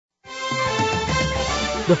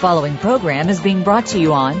The following program is being brought to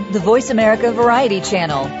you on the Voice America Variety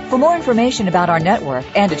Channel. For more information about our network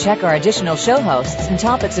and to check our additional show hosts and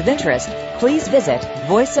topics of interest, please visit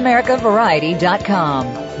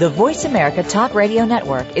voiceamericavariety.com. The Voice America Talk Radio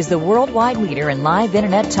Network is the worldwide leader in live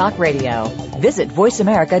Internet talk radio. Visit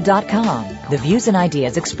voiceamerica.com. The views and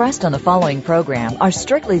ideas expressed on the following program are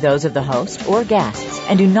strictly those of the host or guests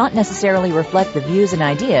and do not necessarily reflect the views and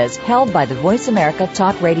ideas held by the Voice America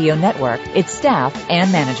Talk Radio Network, its staff,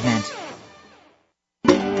 and management.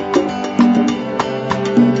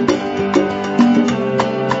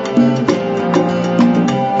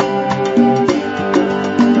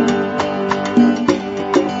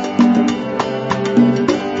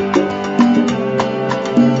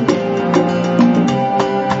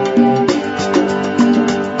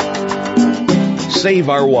 Save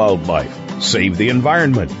our wildlife, save the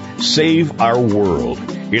environment, save our world.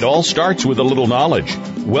 It all starts with a little knowledge.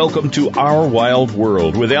 Welcome to Our Wild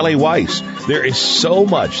World with Ellie Weiss. There is so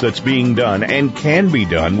much that's being done and can be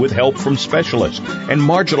done with help from specialists and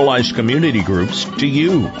marginalized community groups to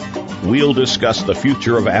you. We'll discuss the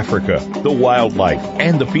future of Africa, the wildlife,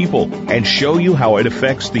 and the people, and show you how it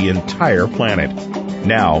affects the entire planet.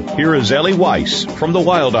 Now, here is Ellie Weiss from the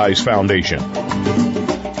Wild Eyes Foundation.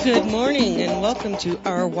 Good morning and welcome to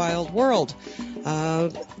Our Wild World.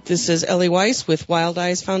 This is Ellie Weiss with Wild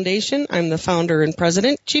Eyes Foundation. I'm the founder and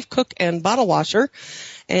president, chief cook, and bottle washer.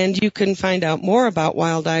 And you can find out more about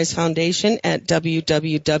Wild Eyes Foundation at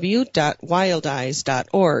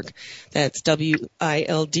www.wildeyes.org. That's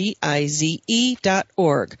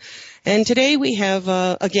WILDIZE.org. And today we have,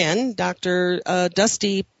 again, Dr.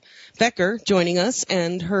 Dusti Becker joining us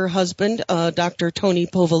and her husband, Dr. Tony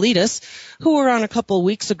Povilitis, who were on a couple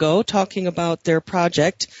weeks ago talking about their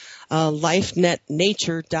project,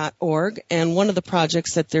 lifenetnature.org, and one of the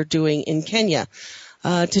projects that they're doing in Kenya.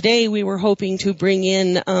 Today we were hoping to bring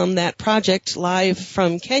in that project live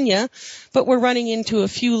from Kenya, but we're running into a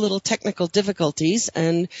few little technical difficulties,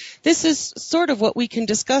 and this is sort of what we can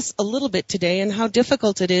discuss a little bit today and how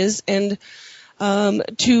difficult it is and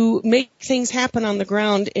to make things happen on the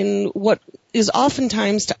ground in what is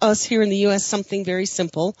oftentimes to us here in the U.S. something very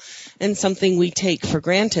simple and something we take for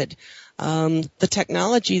granted. The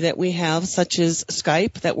technology that we have, such as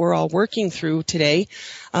Skype, that we're all working through today,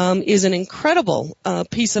 is an incredible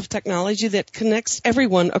piece of technology that connects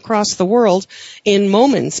everyone across the world in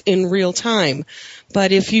moments, in real time.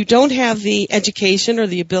 But if you don't have the education or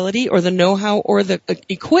the ability or the know-how or the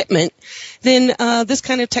equipment, then this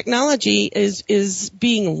kind of technology is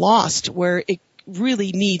being lost where it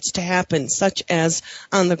really needs to happen, such as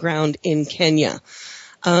on the ground in Kenya.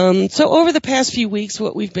 So over the past few weeks,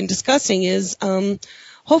 what we've been discussing is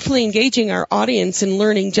hopefully engaging our audience in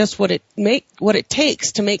learning just what it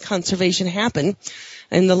takes to make conservation happen,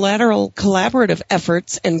 and the lateral collaborative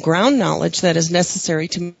efforts and ground knowledge that is necessary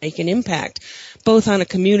to make an impact, both on a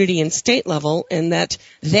community and state level, and that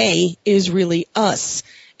they is really us,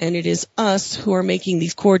 and it is us who are making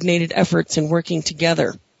these coordinated efforts and working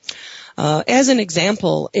together. As an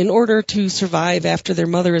example, in order to survive after their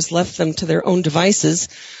mother has left them to their own devices,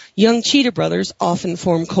 young cheetah brothers often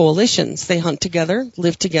form coalitions. They hunt together,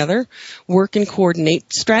 live together, work and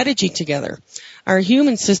coordinate strategy together. Our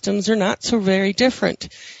human systems are not so very different.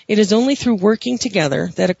 It is only through working together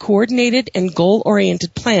that a coordinated and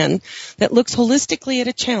goal-oriented plan that looks holistically at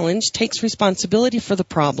a challenge, takes responsibility for the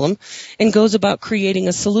problem, and goes about creating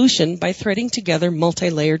a solution by threading together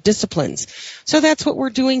multi-layered disciplines. So that's what we're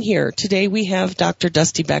doing here. Today we have Dr.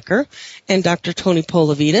 Dusti Becker and Dr. Tony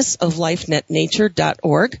Povilitis of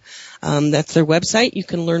lifenetnature.org. That's their website. You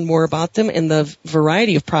can learn more about them and the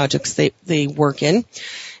variety of projects they work in.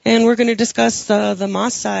 And we're going to discuss the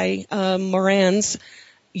Maasai Morans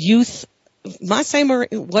youth.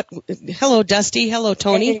 Hello, Dusty. Hello,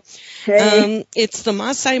 Tony. Hey. It's the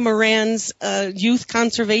Maasai Morans Youth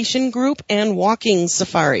Conservation Group and walking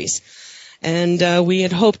safaris. And we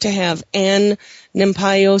had hoped to have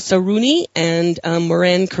Nampayio Saruni and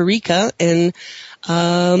Moran Kerika and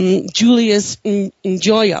Julius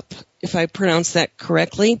Njoyup, if I pronounce that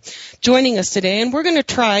correctly, joining us today. And we're going to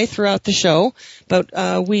try throughout the show, but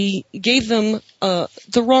we gave them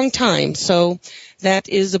the wrong time. So that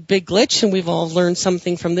is a big glitch, and we've all learned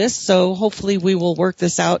something from this. So hopefully we will work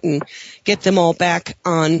this out and get them all back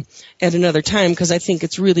on at another time, because I think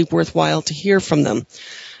it's really worthwhile to hear from them.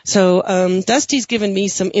 So Dusty's given me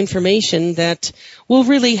some information that will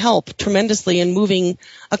really help tremendously in moving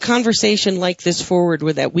a conversation like this forward,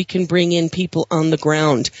 with that we can bring in people on the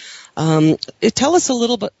ground. Tell us a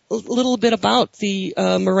little bit about the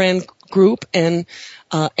Moran Group and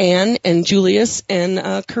Anne and Julius and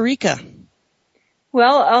Kerika.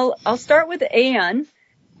 Well, I'll start with Anne.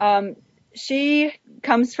 She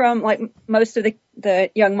comes from, like most of the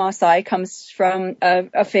young Maasai, comes from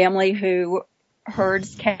a family who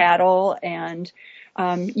herds cattle and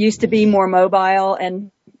used to be more mobile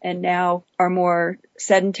and now are more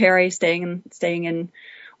sedentary, staying in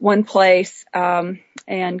one place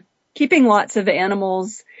and keeping lots of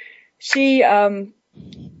animals. She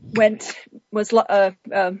was a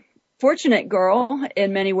fortunate girl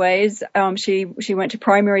in many ways. She went to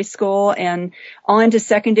primary school and on to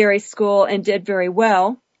secondary school and did very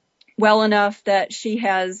well enough that she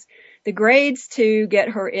has the grades to get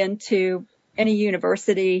her into any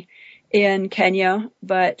university in Kenya,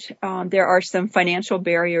 but there are some financial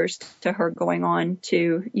barriers to her going on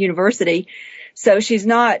to university. So she's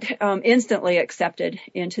not instantly accepted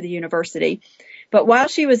into the university. But while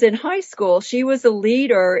she was in high school, she was a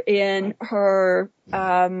leader in her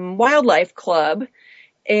wildlife club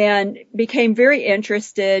and became very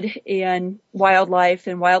interested in wildlife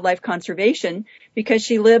and wildlife conservation because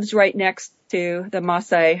she lives right next to the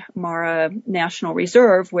Maasai Mara National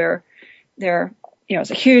Reserve, where there,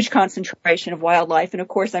 is a huge concentration of wildlife. And of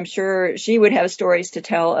course, I'm sure she would have stories to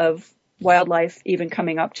tell of wildlife even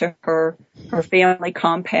coming up to her family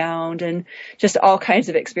compound and just all kinds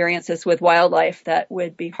of experiences with wildlife that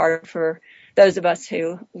would be hard for those of us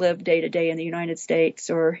who live day to day in the United States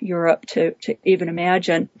or Europe to even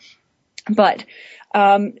imagine. But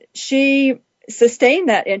she sustained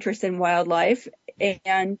that interest in wildlife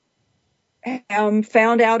and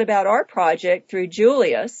found out about our project through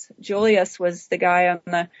Julius. Julius was the guy on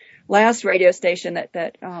the last radio station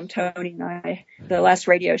that Tony and I, the last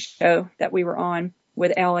radio show that we were on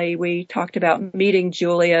with Ellie, we talked about meeting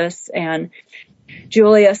Julius, and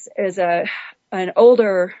Julius is an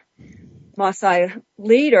older Maasai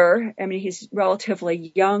leader. I mean, he's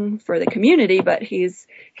relatively young for the community, but he's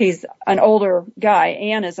an older guy.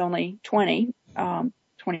 Anne is only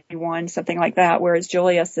 21, something like that, whereas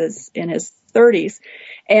Julius is in his 30s.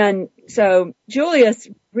 And so Julius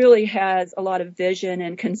really has a lot of vision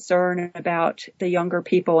and concern about the younger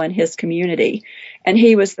people in his community. And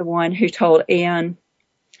he was the one who told Anne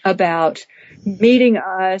about meeting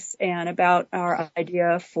us and about our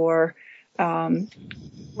idea for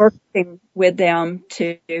working with them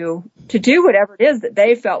to do whatever it is that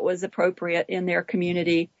they felt was appropriate in their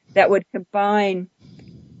community that would combine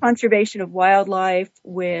conservation of wildlife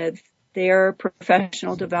with their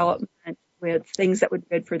professional development, with things that would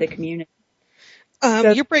be good for the community.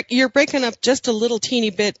 You're breaking up just a little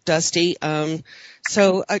teeny bit, Dusty.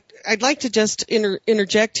 So I'd like to just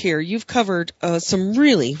interject here. You've covered some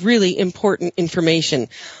really, really important information,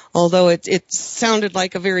 although it sounded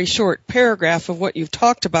like a very short paragraph of what you've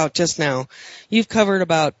talked about just now. You've covered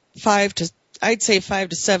about 5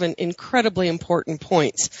 to 7 incredibly important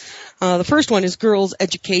points. The first one is girls'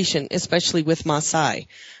 education, especially with Maasai.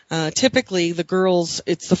 Typically, the girls,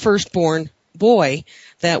 it's the firstborn boy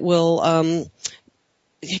that will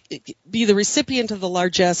be the recipient of the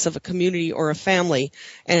largesse of a community or a family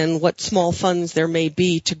and what small funds there may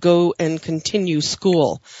be to go and continue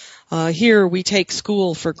school. Here we take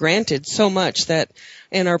school for granted so much that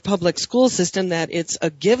in our public school system that it's a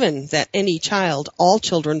given that any child, all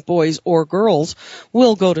children, boys or girls,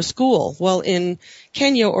 will go to school. Well, in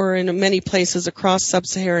Kenya or in many places across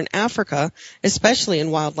sub-Saharan Africa, especially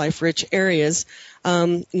in wildlife-rich areas,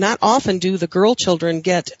 not often do the girl children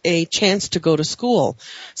get a chance to go to school.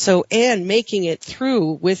 So Anne making it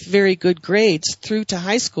through with very good grades through to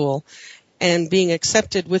high school and being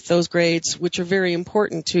accepted with those grades, which are very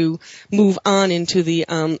important to move on into the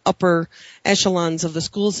upper echelons of the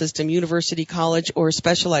school system, university, college, or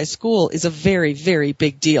specialized school, is a very, very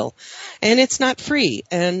big deal. And it's not free.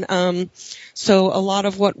 And so a lot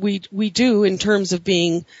of what we do in terms of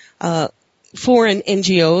being foreign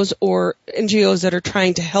NGOs or NGOs that are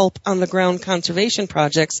trying to help on the ground conservation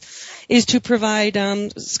projects is to provide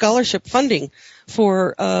scholarship funding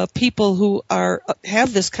for people who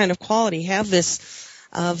have this kind of quality, have this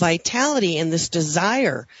vitality and this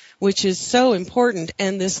desire, which is so important,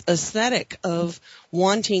 and this aesthetic of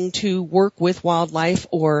wanting to work with wildlife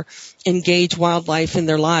or engage wildlife in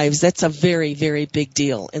their lives. That's a very, very big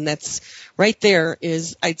deal. And that's right there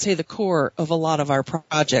is, I'd say, the core of a lot of our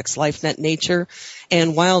projects. LifeNet Nature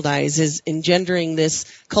and Wild Eyes is engendering this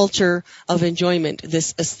culture of enjoyment,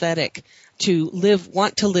 this aesthetic to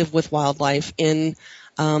want to live with wildlife in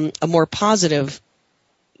a more positive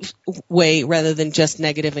way rather than just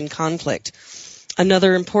negative and conflict.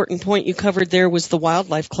 Another important point you covered there was the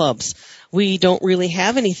wildlife clubs. We don't really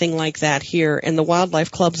have anything like that here, and the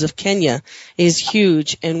wildlife clubs of Kenya is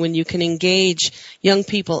huge. And when you can engage young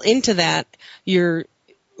people into that, you're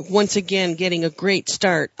once again getting a great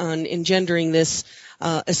start on engendering this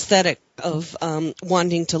aesthetic of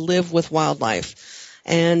wanting to live with wildlife.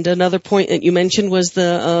 And another point that you mentioned was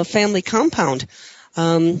the family compound.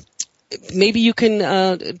 Maybe you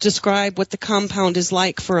can describe what the compound is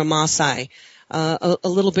like for a Maasai, a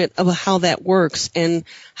little bit of how that works and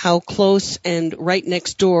how close and right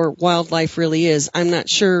next door wildlife really is. I'm not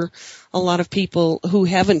sure a lot of people who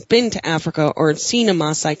haven't been to Africa or seen a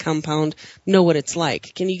Maasai compound know what it's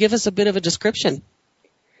like. Can you give us a bit of a description?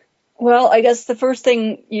 Well, I guess the first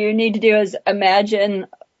thing you need to do is imagine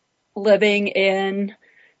living in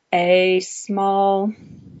a small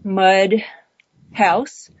mud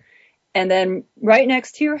house. And then right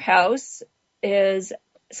next to your house is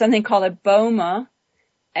something called a boma,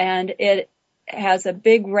 and it has a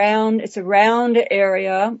big round, it's a round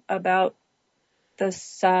area about the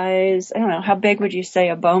size, I don't know, how big would you say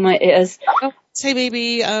a boma is? Say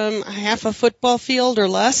maybe half a football field or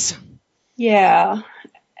less. Yeah,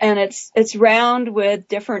 and it's round with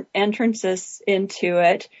different entrances into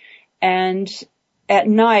it, and at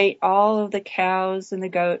night, all of the cows and the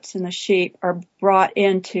goats and the sheep are brought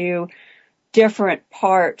into different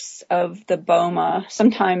parts of the boma.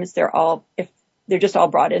 Sometimes they're just all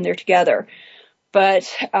brought in there together. But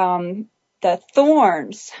the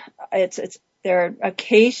thorns, they're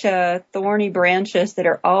acacia thorny branches that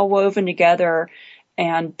are all woven together,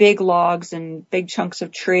 and big logs and big chunks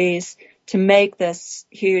of trees to make this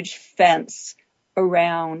huge fence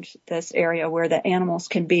around this area where the animals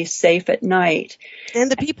can be safe at night.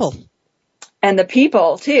 And the people. And the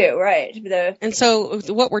people too, right. And so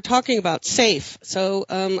what we're talking about, safe. So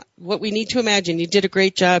what we need to imagine, you did a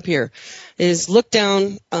great job here, is look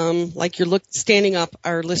down, like you're standing up,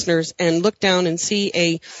 our listeners, and look down and see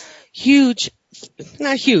a huge,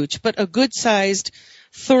 not huge, but a good-sized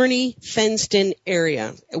thorny fenced-in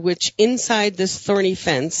area, which inside this thorny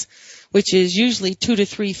fence, which is usually 2 to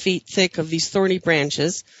 3 feet thick of these thorny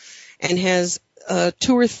branches, and has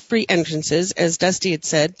 2 or 3 entrances, as Dusty had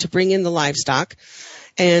said, to bring in the livestock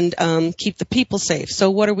and keep the people safe. So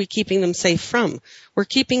what are we keeping them safe from? We're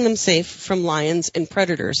keeping them safe from lions and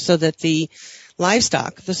predators so that the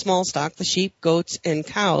livestock, the small stock, the sheep, goats, and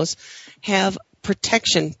cows, have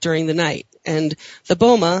protection during the night. And the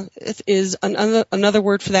boma is another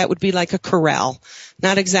word for that would be like a corral.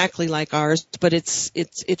 Not exactly like ours, but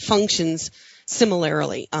it functions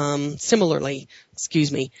similarly.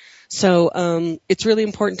 So it's really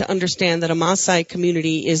important to understand that a Maasai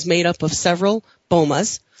community is made up of several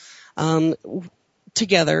bomas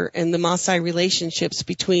together, and the Maasai relationships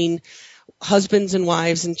between husbands and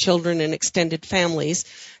wives and children and extended families,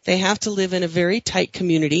 they have to live in a very tight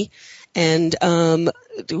community and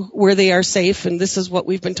where they are safe, and this is what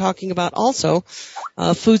we've been talking about also,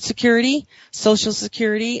 food security, social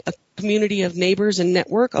security, a community of neighbors and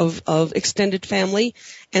network of extended family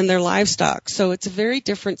and their livestock. So it's a very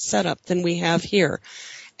different setup than we have here,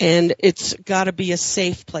 and it's got to be a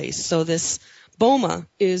safe place. So this boma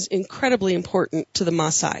is incredibly important to the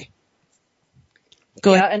Maasai.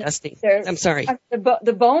 Go ahead, Dusty. I'm sorry.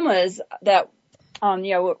 The bomas that,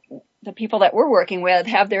 the people that we're working with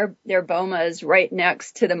have their bomas right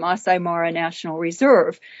next to the Maasai Mara National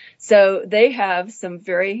Reserve. So they have some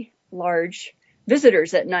very large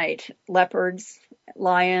visitors at night, leopards,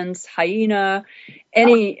 lions, hyena,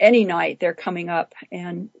 any night they're coming up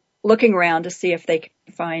and looking around to see if they can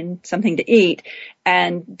find something to eat.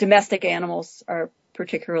 And domestic animals are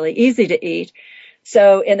particularly easy to eat.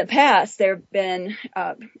 So in the past, there have been,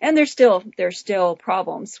 and there's still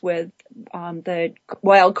problems with the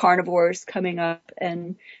wild carnivores coming up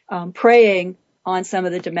and preying on some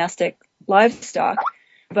of the domestic livestock.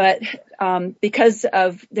 But because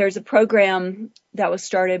there's a program that was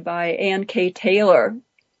started by Ann K. Taylor,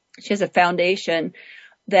 she has a foundation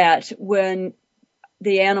that when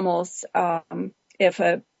the animals, if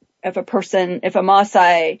a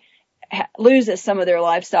Maasai loses some of their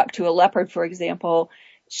livestock to a leopard, for example,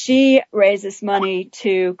 she raises money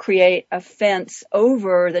to create a fence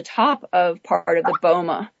over the top of part of the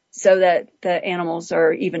boma so that the animals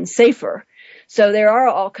are even safer. So there are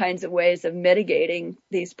all kinds of ways of mitigating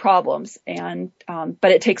these problems, and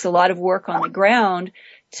but it takes a lot of work on the ground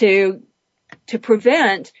to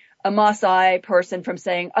prevent a Maasai person from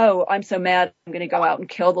saying, "Oh, I'm so mad, I'm going to go out and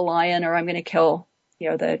kill the lion, or I'm going to kill,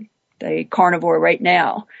 the carnivore right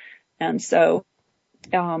now." And so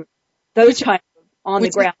those kind of on the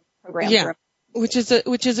ground programs. Yeah. Which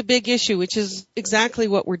is a big issue, which is exactly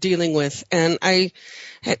what we're dealing with. And I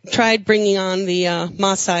had tried bringing on the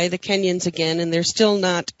Maasai, the Kenyans again, and they're still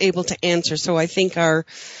not able to answer. So I think our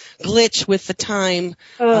glitch with the time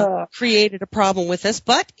created a problem with us.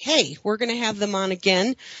 But hey, we're going to have them on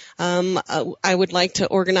again. I would like to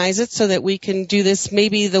organize it so that we can do this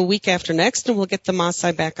maybe the week after next, and we'll get the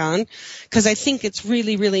Maasai back on, because I think it's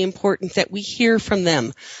really, really important that we hear from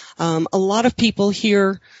them. A lot of people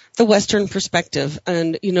hear the Western perspective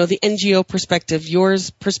and, the NGO perspective,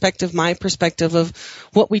 yours perspective, my perspective of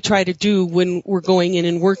what we try to do when we're going in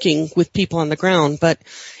and working with people on the ground. But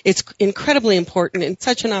it's incredibly important and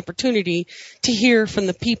such an opportunity to hear from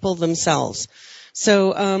the people themselves.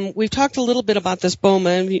 So we've talked a little bit about this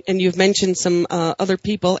BOMA, and you've mentioned some other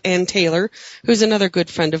people. Ann Taylor, who's another good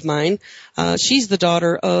friend of mine. She's the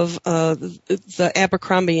daughter of the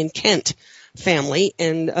Abercrombie and Kent family,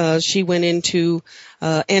 and she went into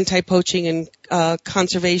anti-poaching and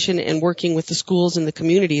conservation and working with the schools and the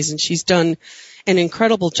communities, and she's done an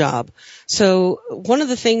incredible job. So one of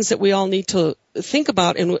the things that we all need to think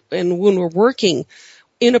about and when we're working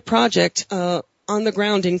in a project on the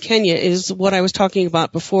ground in Kenya is what I was talking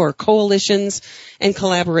about before, coalitions and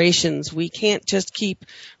collaborations. We can't just keep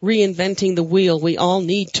reinventing the wheel. We all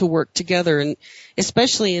need to work together, and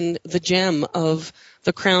especially in the gem of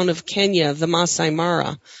the crown of Kenya, the Maasai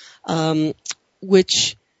Mara,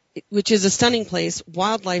 which is a stunning place,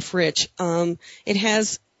 wildlife rich. It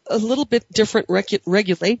has a little bit different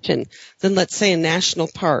regulation than, let's say, a national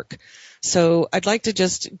park. So I'd like to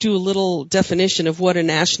just do a little definition of what a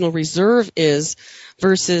national reserve is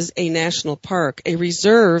versus a national park. A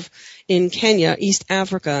reserve in Kenya, East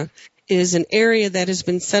Africa, is an area that has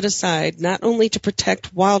been set aside not only to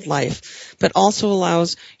protect wildlife, but also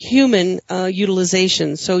allows human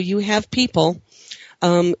utilization. So you have people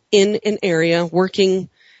in an area working,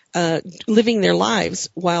 living their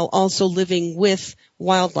lives while also living with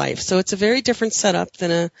wildlife. So it's a very different setup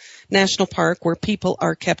than a national park where people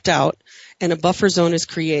are kept out and a buffer zone is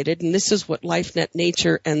created. And this is what LifeNet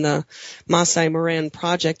Nature and the Maasai Moran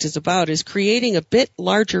project is about, is creating a bit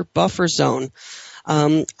larger buffer zone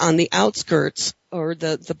on the outskirts or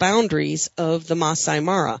the boundaries of the Maasai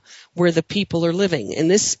Mara where the people are living. And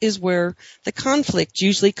this is where the conflict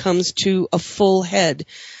usually comes to a full head,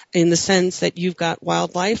 in the sense that you've got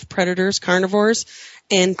wildlife, predators, carnivores,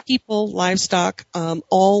 and people, livestock,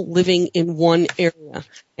 all living in one area.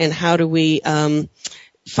 And how do we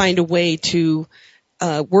find a way to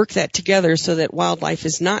work that together so that wildlife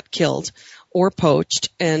is not killed or poached?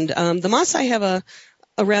 And the Maasai have a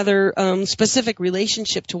rather specific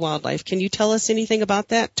relationship to wildlife. Can you tell us anything about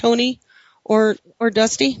that, Tony or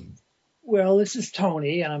Dusty? Well, this is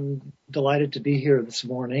Tony. I'm delighted to be here this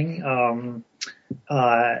morning.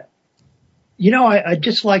 I'd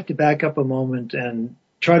just like to back up a moment and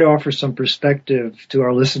try to offer some perspective to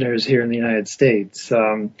our listeners here in the United States.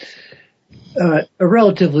 A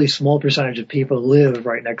relatively small percentage of people live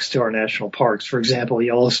right next to our national parks, for example,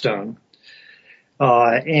 Yellowstone.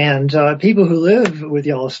 And people who live with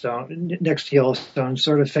Yellowstone, next to Yellowstone,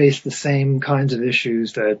 sort of face the same kinds of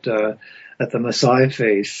issues that the Maasai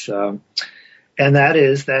face. And that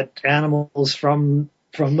is that animals from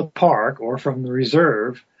the park or from the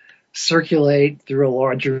reserve circulate through a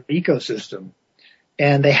larger ecosystem.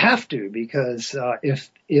 And they have to, because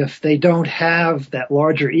if they don't have that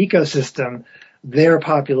larger ecosystem, their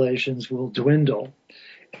populations will dwindle.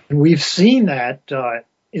 And we've seen that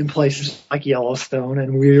in places like Yellowstone,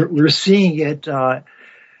 and we're seeing it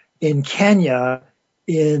in Kenya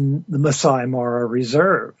in the Maasai Mara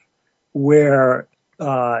Reserve, where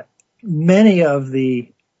many of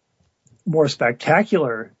the more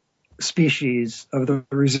spectacular species of the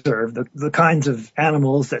reserve, the kinds of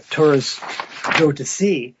animals that tourists go to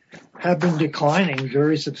see, have been declining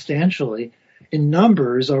very substantially in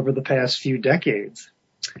numbers over the past few decades.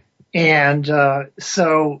 And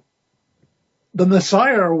so the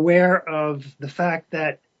Maasai are aware of the fact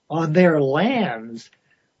that on their lands,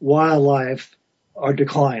 wildlife are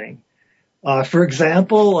declining. For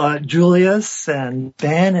example, Julius and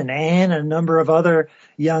Ben and Anne and a number of other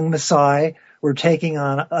young Maasai were taking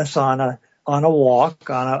us on a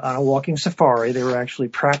walking safari. They were actually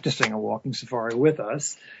practicing a walking safari with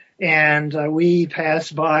us. And we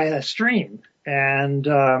passed by a stream.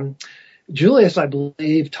 And Julius, I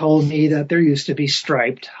believe, told me that there used to be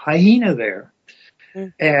striped hyena there.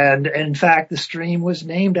 And in fact, the stream was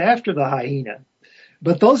named after the hyena.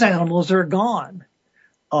 But those animals are gone.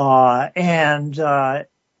 And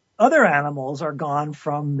other animals are gone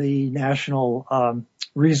from the national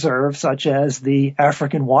reserve, such as the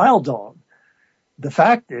African wild dog. The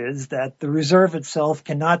fact is that the reserve itself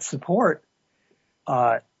cannot support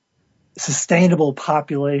sustainable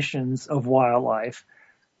populations of wildlife,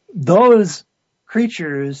 those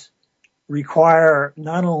creatures require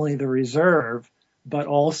not only the reserve, but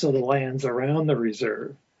also the lands around the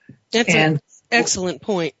reserve. That's an excellent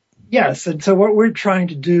point. Yes, and so what we're trying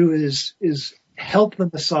to do is help the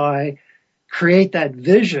Maasai create that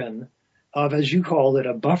vision of, as you called it,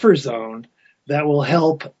 a buffer zone that will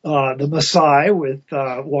help the Maasai with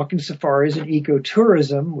walking safaris and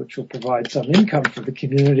ecotourism, which will provide some income for the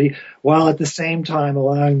community, while at the same time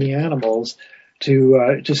allowing the animals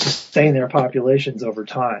to sustain their populations over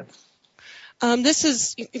time.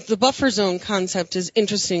 The buffer zone concept is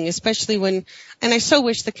interesting, especially and I so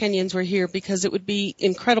wish the Kenyans were here because it would be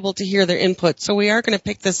incredible to hear their input. So we are going to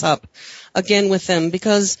pick this up again with them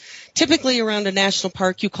because typically around a national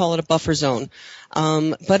park, you call it a buffer zone.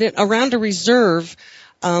 But around a reserve,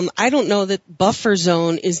 I don't know that buffer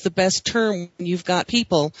zone is the best term when you've got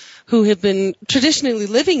people who have been traditionally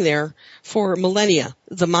living there for millennia,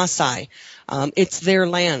 the Maasai. It's their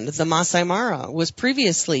land. The Maasai Mara was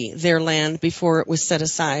previously their land before it was set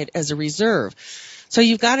aside as a reserve. So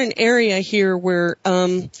you've got an area here where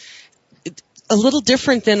a little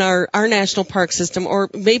different than our national park system, or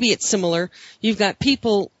maybe it's similar. You've got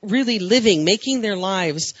people really living, making their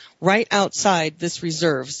lives right outside this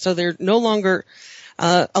reserve. So they're no longer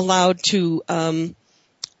allowed to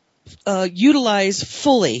utilize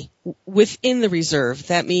fully within the reserve.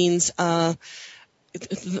 That means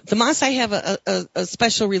the Maasai have a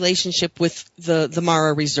special relationship with the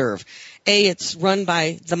Mara Reserve. It's run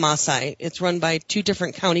by the Maasai. It's run by two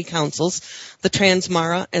different county councils, the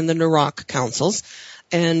Transmara and the Narok councils.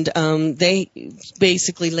 And they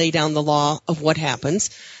basically lay down the law of what happens.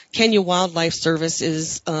 Kenya Wildlife Service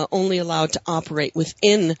is only allowed to operate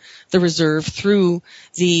within the reserve through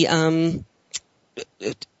the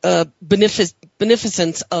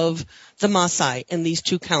beneficence of the Maasai and these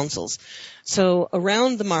two councils. So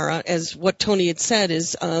around the Mara, as what Tony had said,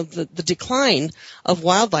 is the decline of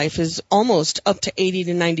wildlife is almost up to 80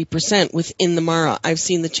 to 90% within the Mara. I've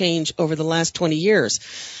seen the change over the last 20 years.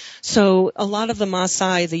 So a lot of the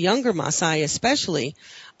Maasai, the younger Maasai especially,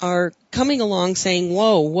 are coming along saying,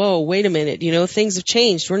 whoa, wait a minute, things have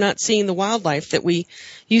changed. We're not seeing the wildlife that we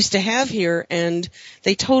used to have here, and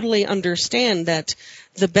they totally understand that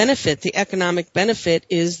the benefit, the economic benefit,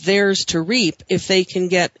 is theirs to reap if they can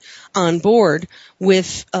get on board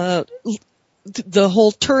with the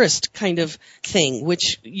whole tourist kind of thing,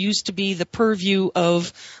 which used to be the purview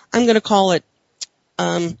of, I'm going to call it,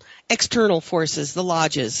 external forces, the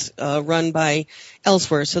lodges, run by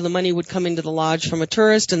elsewhere. So the money would come into the lodge from a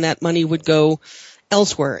tourist, and that money would go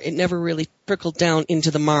elsewhere. It never really trickled down into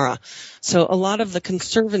the Mara. So a lot of the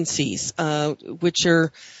conservancies, which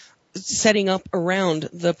are setting up around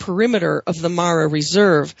the perimeter of the Mara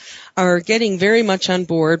Reserve, are getting very much on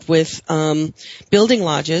board with building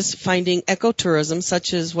lodges, finding ecotourism,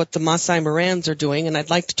 such as what the Maasai Morans are doing. And I'd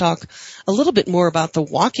like to talk a little bit more about the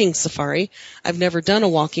walking safari. I've never done a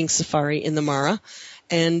walking safari in the Mara.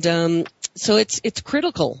 And so it's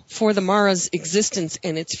critical for the Mara's existence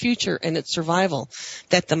and its future and its survival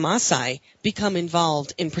that the Maasai become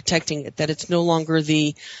involved in protecting it, that it's no longer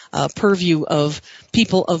the purview of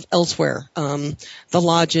people of elsewhere, the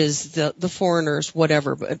lodges, the foreigners,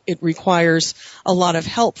 whatever. But it requires a lot of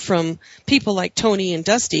help from people like Tony and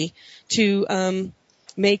Dusty to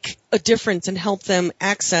make a difference and help them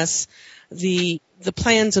access the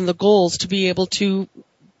plans and the goals to be able to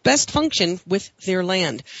best function with their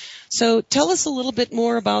land. So tell us a little bit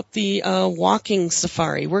more about the walking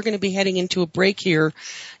safari. We're going to be heading into a break here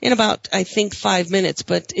in about, I think, 5 minutes.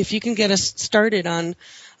 But if you can get us started on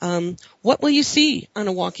what will you see on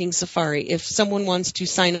a walking safari? If someone wants to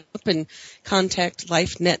sign up and contact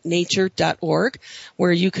lifenetnature.org,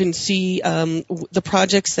 where you can see the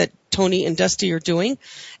projects that Tony and Dusty are doing,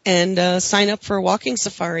 and sign up for a walking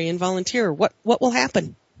safari and volunteer, what will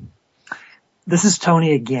happen? This is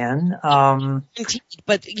Tony again.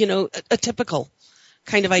 But, a typical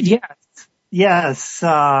kind of idea. Yes.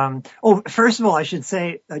 First of all, I should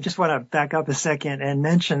say, I just want to back up a second and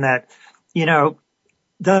mention that,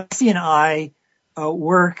 Dusty and I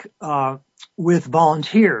work with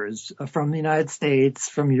volunteers from the United States,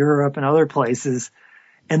 from Europe and other places.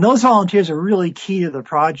 And those volunteers are really key to the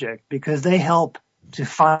project because they help to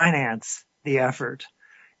finance the effort.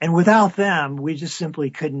 And without them, we just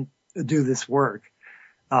simply couldn't do this work.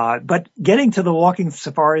 But getting to the walking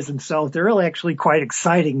safaris themselves, they're really actually quite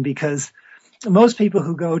exciting because most people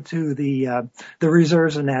who go to the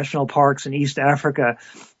reserves and national parks in East Africa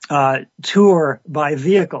tour by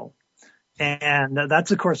vehicle. And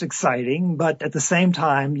that's, of course, exciting. But at the same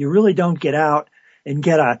time, you really don't get out and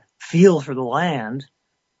get a feel for the land,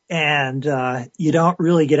 and you don't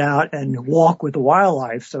really get out and walk with the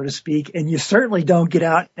wildlife, so to speak, and you certainly don't get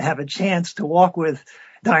out and have a chance to walk with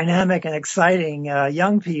dynamic and exciting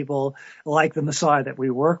young people like the Maasai that we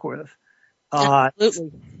work with.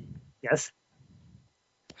 Absolutely. Yes.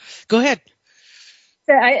 Go ahead.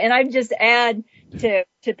 And I'd just add to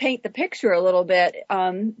paint the picture a little bit,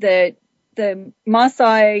 the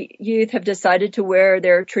Maasai youth have decided to wear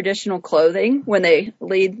their traditional clothing when they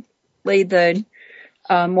lead the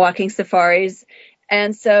walking safaris.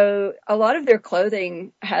 And so a lot of their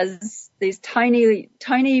clothing has these tiny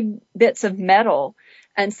bits of metal.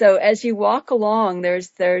 And so as you walk along, there's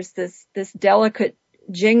this delicate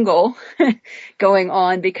jingle going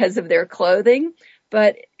on because of their clothing.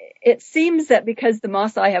 But it seems that because the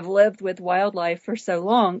Maasai have lived with wildlife for so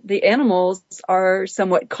long, the animals are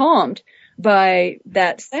somewhat calmed by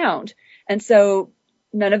that sound. And so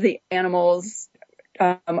none of the animals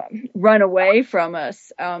run away from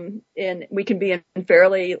us. And we can be in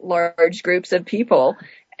fairly large groups of people,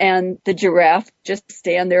 and the giraffe just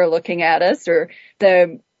stand there looking at us, or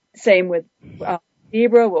the same with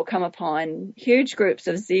zebra. We'll come upon huge groups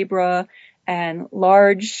of zebra and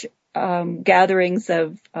large gatherings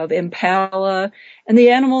of impala, and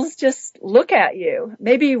the animals just look at you.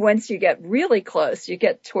 Maybe once you get really close, you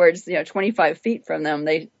get towards 25 feet from them,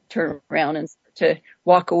 they turn around and start to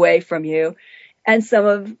walk away from you. And some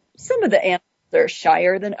of the animals are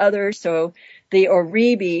shyer than others. So the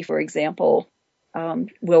oribi, for example,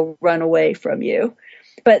 will run away from you.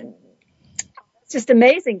 But it's just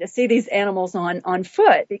amazing to see these animals on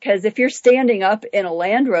foot, because if you're standing up in a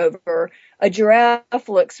Land Rover, a giraffe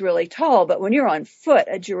looks really tall, but when you're on foot,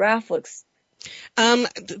 a giraffe looks...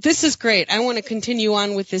 This is great. I want to continue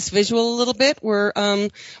on with this visual a little bit. We're going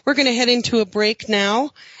to head into a break now,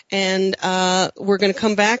 and we're going to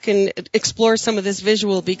come back and explore some of this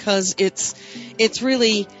visual, because it's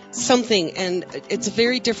really something, and it's a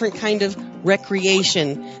very different kind of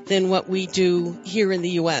recreation than what we do here in the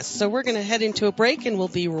U.S. So we're going to head into a break, and we'll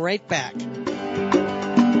be right back.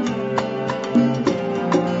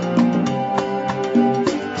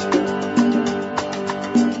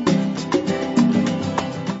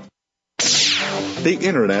 The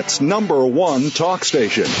Internet's #1 talk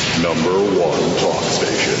station. #1 talk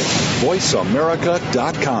station.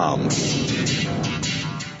 VoiceAmerica.com.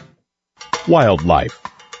 Wildlife.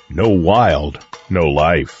 No wild, no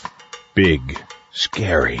life. Big,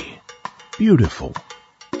 scary, beautiful.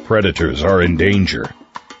 Predators are in danger.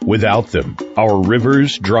 Without them, our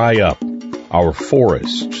rivers dry up. Our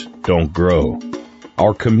forests don't grow.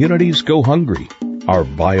 Our communities go hungry. Our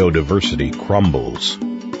biodiversity crumbles.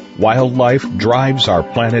 Wildlife drives our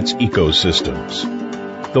planet's ecosystems.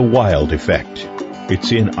 The wild effect.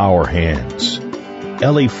 It's in our hands.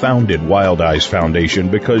 Ellie founded Wild Eyes Foundation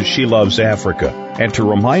because she loves Africa, and to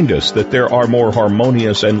remind us that there are more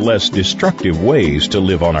harmonious and less destructive ways to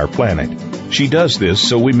live on our planet. She does this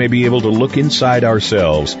so we may be able to look inside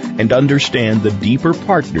ourselves and understand the deeper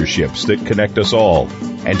partnerships that connect us all,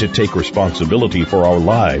 and to take responsibility for our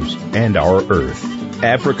lives and our Earth.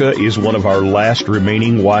 Africa is one of our last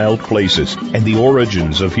remaining wild places and the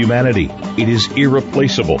origins of humanity. It is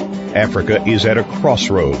irreplaceable. Africa is at a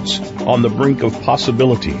crossroads, on the brink of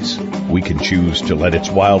possibilities. We can choose to let its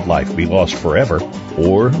wildlife be lost forever,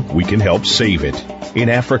 or we can help save it. In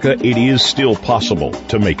Africa, it is still possible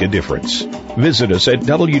to make a difference. Visit us at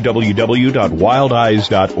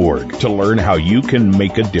www.wildeyes.org to learn how you can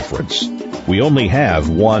make a difference. We only have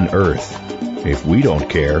one Earth. If we don't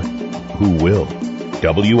care, who will?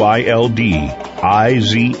 WILDIZE.org.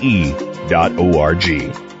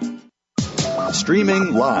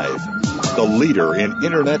 Streaming live. The leader in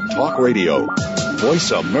Internet talk radio.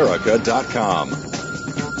 VoiceAmerica.com.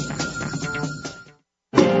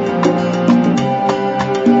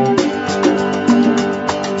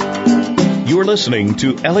 You are listening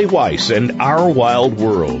to Ellie Weiss and Our Wild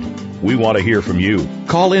World. We want to hear from you.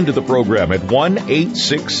 Call into the program at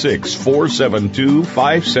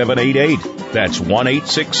 1-866-472-5788. That's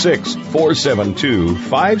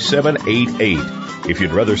 1-866-472-5788. If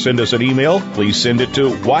you'd rather send us an email, please send it to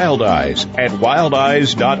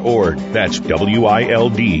wildeyes@wildeyes.org. That's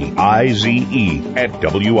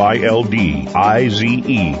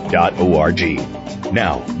WILDIZE@WILDIZE.org.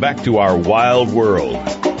 Now, back to our wild world.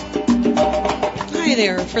 Hi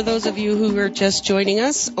there. For those of you who are just joining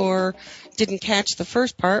us or didn't catch the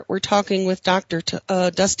first part, we're talking with Dr.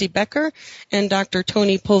 Dusti Becker and Dr.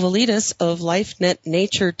 Tony Povilitis of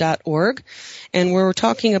LifeNetNature.org, and we're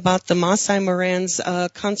talking about the Maasai Morans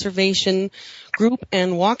Conservation Group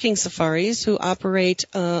and walking safaris who operate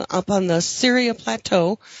up on the Siria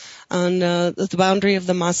Plateau on the boundary of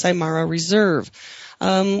the Maasai Mara Reserve.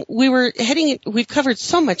 We've covered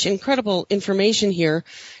so much incredible information here,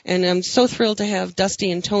 and I'm so thrilled to have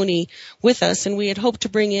Dusti and Tony with us, and we had hoped to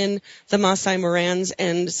bring in the Maasai Morans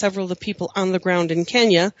and several of the people on the ground in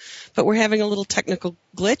Kenya, but we're having a little technical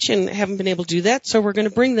glitch and haven't been able to do that, so we're going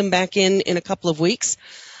to bring them back in a couple of weeks.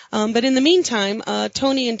 But in the meantime,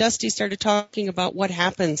 Tony and Dusti started talking about what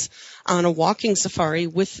happens on a walking safari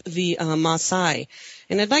with the Maasai.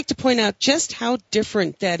 And I'd like to point out just how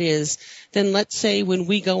different that is than, let's say, when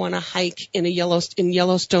we go on a hike in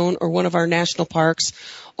Yellowstone or one of our national parks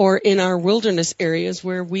or in our wilderness areas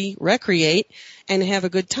where we recreate and have a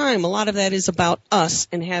good time. A lot of that is about us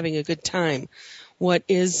and having a good time. What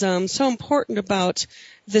is so important about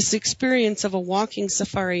this experience of a walking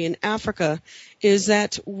safari in Africa is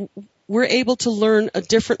that we're able to learn a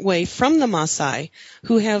different way from the Maasai,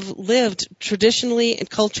 who have lived traditionally and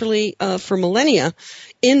culturally for millennia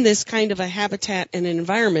in this kind of a habitat and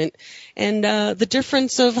environment, and the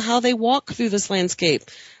difference of how they walk through this landscape.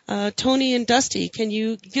 Tony and Dusti, can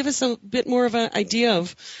you give us a bit more of an idea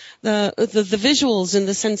of the visuals and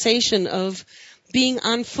the sensation of being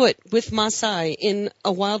on foot with Maasai in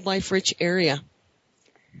a wildlife-rich area?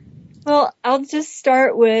 Well, I'll just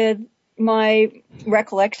start with my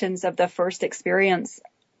recollections of the first experience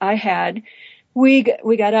I had. We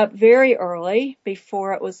got up very early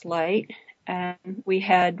before it was light, and we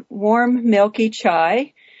had warm milky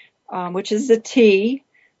chai, which is a tea.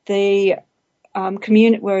 The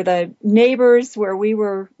community where the neighbors where we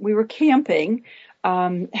were camping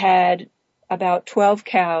had about 12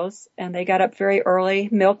 cows, and they got up very early,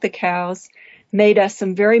 milked the cows, made us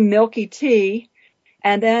some very milky tea,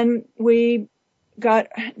 and then we got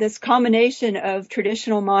this combination of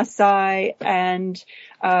traditional Maasai and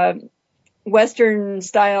Western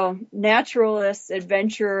style naturalist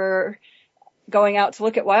adventurer going out to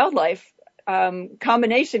look at wildlife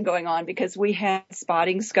combination going on, because we had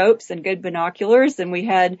spotting scopes and good binoculars, and we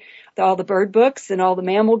had all the bird books and all the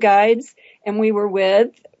mammal guides, and we were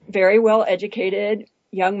with very well educated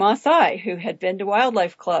young Maasai who had been to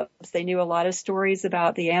wildlife clubs. They knew a lot of stories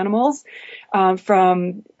about the animals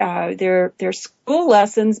from their school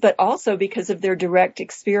lessons, but also because of their direct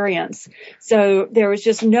experience. So there was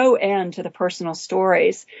just no end to the personal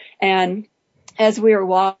stories. And as we were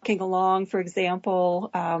walking along, for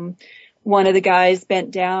example, one of the guys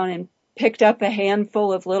bent down and picked up a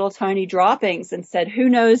handful of little tiny droppings and said, "Who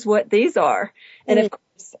knows what these are?" And of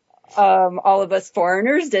course, all of us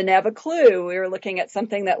foreigners didn't have a clue. We were looking at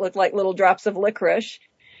something that looked like little drops of licorice.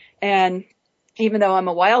 And even though I'm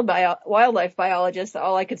a wildlife biologist,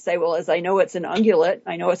 all I could say, is I know it's an ungulate.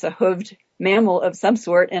 I know it's a hooved mammal of some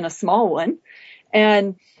sort, and a small one.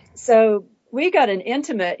 And so we got an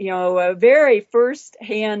intimate, a very first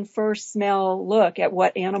smell look at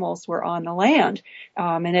what animals were on the land.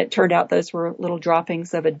 And it turned out those were little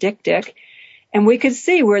droppings of a dik-dik. And we could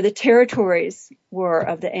see where the territories were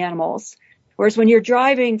of the animals. Whereas when you're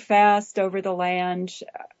driving fast over the land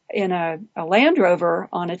in a Land Rover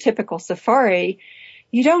on a typical safari,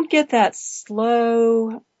 you don't get that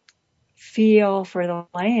slow feel for the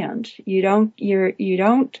land. You don't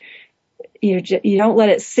let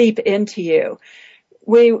it seep into you.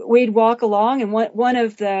 We'd walk along, and one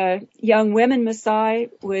of the young women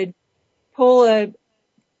Maasai would pull a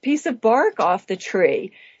piece of bark off the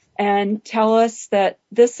tree and tell us that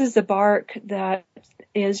this is the bark that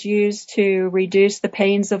is used to reduce the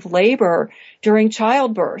pains of labor during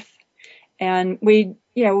childbirth. And we'd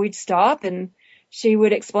stop, and she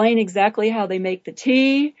would explain exactly how they make the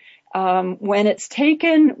tea. When it's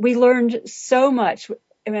taken, we learned so much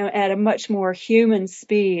at a much more human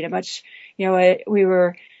speed, the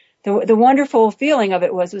wonderful feeling of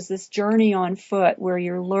it was this journey on foot where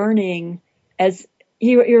you're learning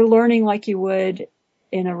you're learning like you would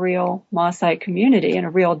in a real Maasai community, in a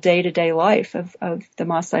real day-to-day life of the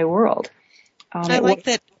Maasai world. I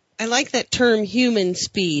like that term, human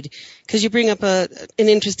speed, because you bring up an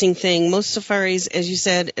interesting thing. Most safaris, as you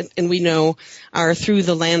said, and we know, are through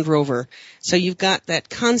the Land Rover. So you've got that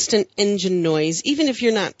constant engine noise, even if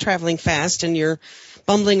you're not traveling fast and you're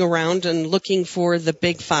bumbling around and looking for the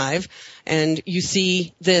big five, and you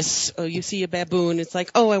see you see a baboon. It's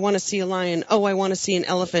like, oh, I want to see a lion. Oh, I want to see an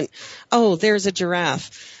elephant. Oh, there's a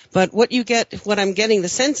giraffe. But what I'm getting the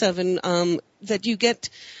sense of, and that you get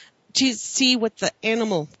to see what the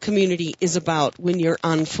animal community is about when you're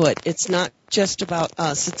on foot. It's not just about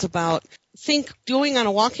us. It's about, going on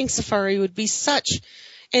a walking safari would be such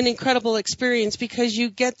an incredible experience because you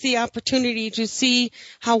get the opportunity to see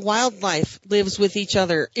how wildlife lives with each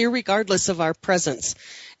other, irregardless of our presence.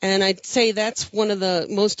 And I'd say that's one of the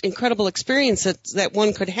most incredible experiences that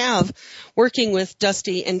one could have working with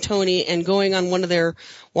Dusti and Tony and going on one of their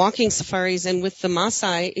walking safaris. And with the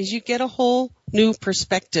Maasai is you get a whole new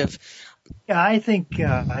perspective. Yeah, I think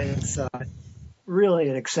it's really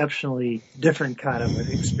an exceptionally different kind of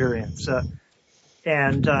an experience.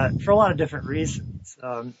 And for a lot of different reasons.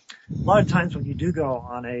 A lot of times when you do go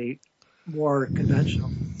on a more conventional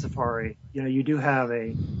safari, you do have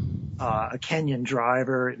a Kenyan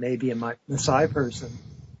driver, it may be a Maasai person,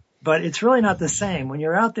 but it's really not the same. When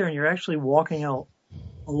you're out there and you're actually walking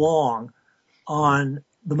along on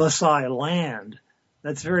the Maasai land,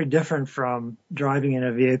 that's very different from driving in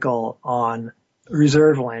a vehicle on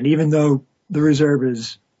reserve land, even though the reserve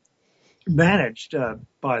is managed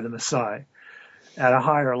by the Maasai at a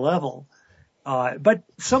higher level. But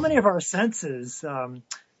so many of our senses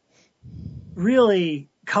really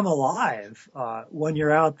come alive when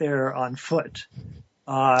you're out there on foot.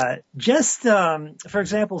 For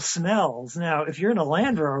example, smells. Now, if you're in a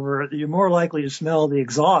Land Rover, you're more likely to smell the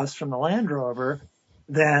exhaust from the Land Rover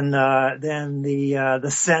than the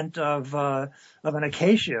scent of an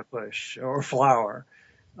acacia bush or flower.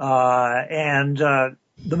 And the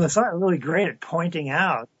Maasai are really great at pointing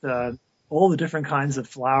out all the different kinds of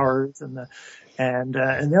flowers and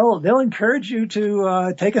they'll encourage you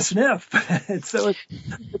to take a sniff.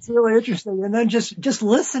 It's really interesting. And then just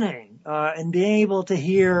listening and being able to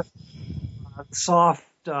hear soft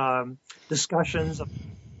discussions of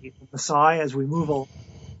the Maasai as we move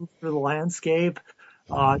through the landscape.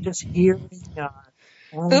 Just hearing.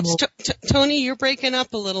 Oops, Tony, you're breaking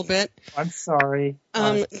up a little bit. I'm sorry.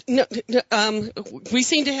 We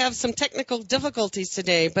seem to have some technical difficulties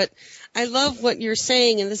today, but I love what you're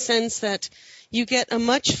saying in the sense that you get a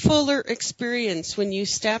much fuller experience when you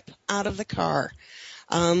step out of the car.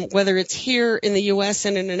 Whether it's here in the U.S.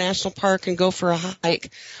 and in a national park and go for a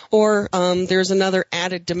hike, or there's another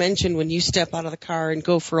added dimension when you step out of the car and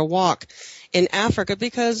go for a walk in Africa,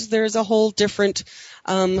 because there's a whole different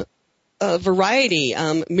variety,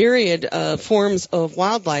 myriad forms of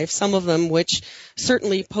wildlife, some of them which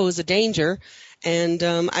certainly pose a danger. And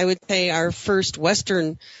I would say our first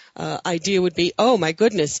Western idea would be, oh my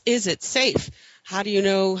goodness, is it safe? How do you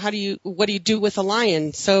know? What do you do with a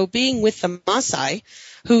lion? So being with the Maasai,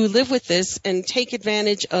 who live with this and take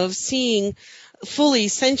advantage of seeing fully,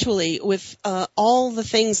 sensually, with all the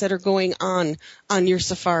things that are going on your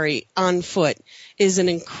safari on foot, is an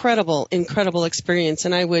incredible, incredible experience.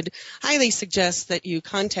 And I would highly suggest that you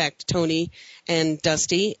contact Tony and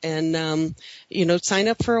Dusti and sign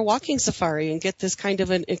up for a walking safari and get this kind of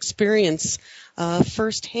an experience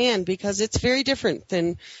firsthand, because it's very different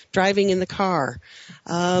than driving in the car.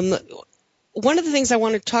 One of the things I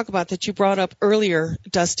wanted to talk about that you brought up earlier,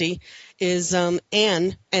 Dusti, is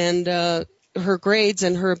Anne and her grades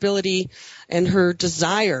and her ability and her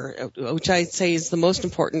desire, which I'd say is the most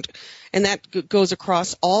important. And that goes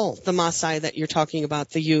across all the Maasai that you're talking about,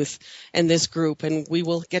 the youth and this group. And we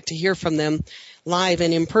will get to hear from them live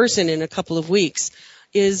and in person in a couple of weeks,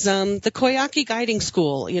 is the Koyaki Guiding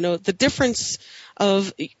School. The difference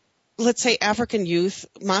of, let's say, African youth,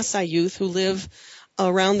 Maasai youth who live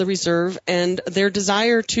around the reserve and their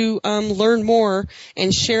desire to learn more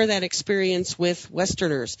and share that experience with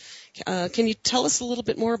Westerners. Can you tell us a little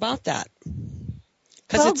bit more about that?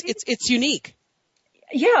 Because it's unique.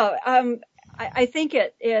 Yeah, I think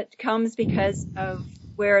it comes because of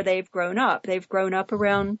where they've grown up. They've grown up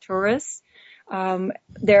around tourists.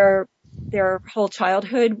 Their whole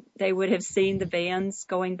childhood, they would have seen the vans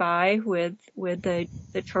going by with the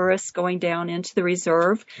tourists going down into the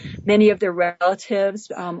reserve. Many of their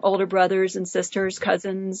relatives, older brothers and sisters,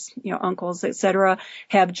 cousins, uncles, etc.,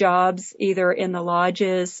 have jobs either in the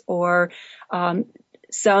lodges or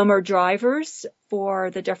some are drivers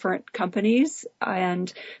for the different companies.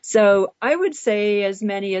 And so I would say as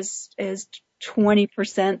many as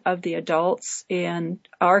 20% of the adults in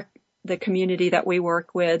the community that we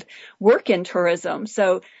work with work in tourism.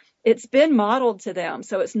 So it's been modeled to them.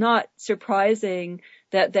 So it's not surprising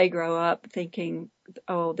that they grow up thinking,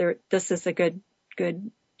 oh, this is a good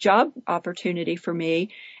job opportunity for me.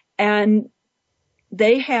 And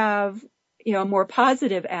they have, a more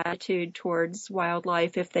positive attitude towards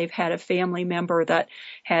wildlife if they've had a family member that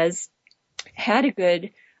has had a good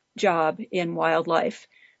job in wildlife.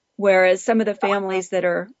 Whereas some of the families that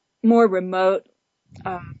are more remote,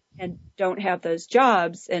 and don't have those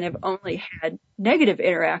jobs and have only had negative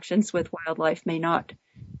interactions with wildlife may not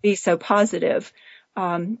be so positive.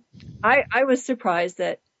 I was surprised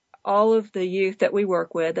that all of the youth that we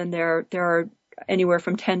work with, and there are anywhere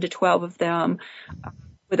from 10 to 12 of them,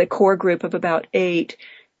 with a core group of about 8,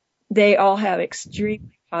 they all have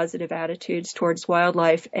extremely positive attitudes towards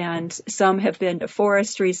wildlife, and some have been to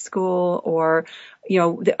forestry school or,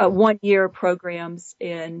 1-year programs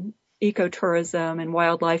in ecotourism and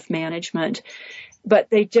wildlife management, but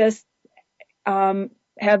they just have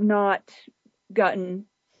not gotten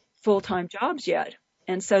full-time jobs yet.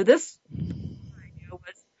 And so this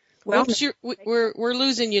was we're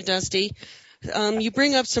losing you, Dusty. You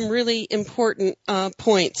bring up some really important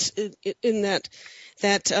points in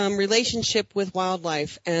that relationship with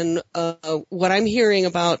wildlife, and what I'm hearing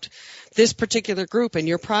about this particular group and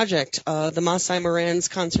your project, the Maasai Morans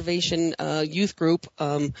Conservation Youth Group,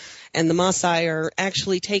 and the Maasai are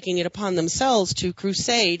actually taking it upon themselves to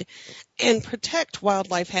crusade and protect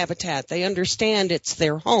wildlife habitat. They understand it's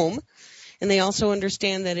their home, and they also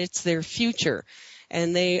understand that it's their future.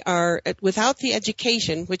 And they are, without the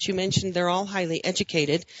education, which you mentioned, they're all highly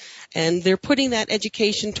educated, and they're putting that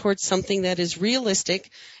education towards something that is realistic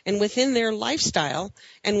and within their lifestyle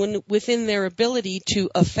and within their ability to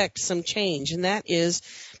affect some change. And that is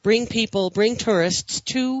bring tourists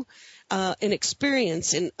to an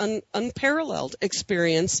experience, an unparalleled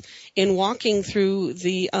experience in walking through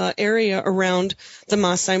the area around the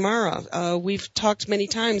Maasai Mara. We've talked many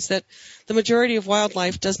times that the majority of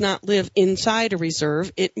wildlife does not live inside a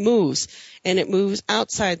reserve. It moves, and it moves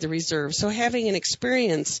outside the reserve. So having an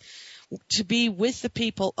experience to be with the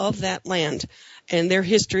people of that land and their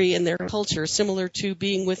history and their culture, similar to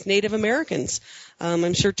being with Native Americans.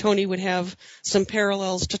 I'm sure Tony would have some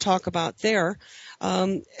parallels to talk about there,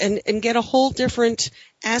 and get a whole different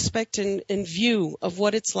aspect and view of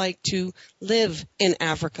what it's like to live in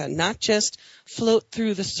Africa, not just float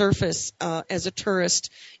through the surface as a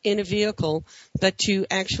tourist in a vehicle, but to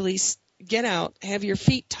actually get out, have your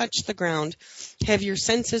feet touch the ground, have your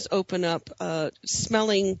senses open up,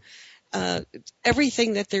 smelling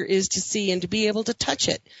everything that there is to see, and to be able to touch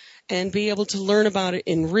it and be able to learn about it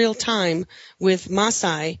in real time with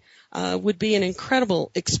Maasai would be an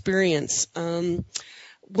incredible experience.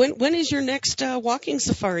 When is your next walking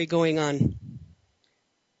safari going on?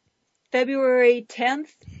 February 10th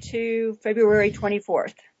to February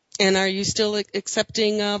 24th. And are you still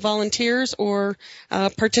accepting volunteers or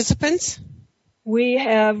participants? We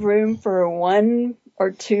have room for 1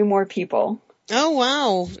 or 2 more people. Oh,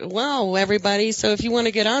 wow. Wow, everybody. So if you want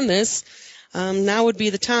to get on this, now would be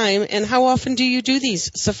the time. And how often do you do these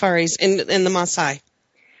safaris in the Maasai?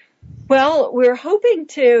 Well, we're hoping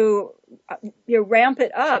to ramp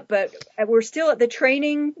it up, but we're still at the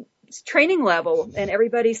training level, and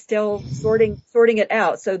everybody's still sorting it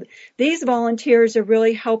out. So these volunteers are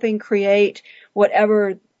really helping create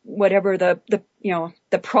whatever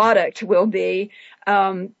the product will be.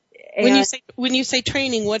 When you say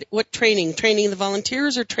training, what training? Training the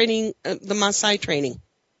volunteers or training the Maasai training?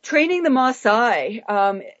 Training the Maasai,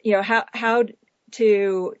 how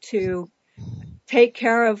to take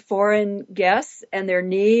care of foreign guests and their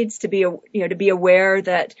needs, to be aware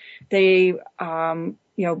that they,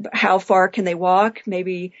 how far can they walk,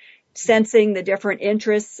 maybe sensing the different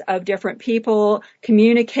interests of different people,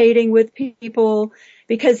 communicating with people,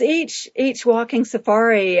 because each walking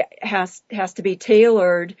safari has to be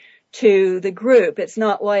tailored to the group. It's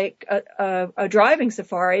not like a driving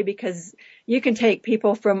safari, because you can take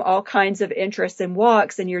people from all kinds of interests and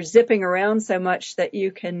walks, and you're zipping around so much that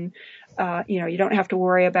you can, you don't have to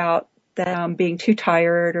worry about them being too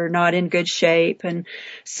tired or not in good shape. And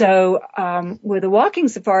so with a walking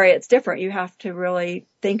safari, it's different. You have to really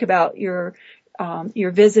think about your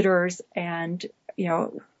visitors and,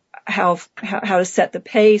 how to set the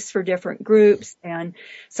pace for different groups. And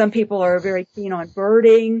some people are very keen on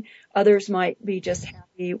birding. Others might be just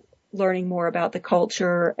happy learning more about the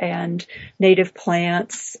culture and native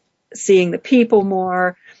plants, seeing the people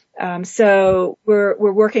more. So we're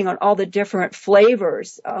working on all the different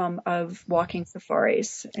flavors of walking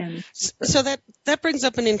safaris. And so that brings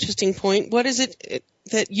up an interesting point. What is it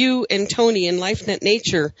that you and Tony in LifeNet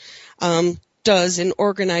Nature does in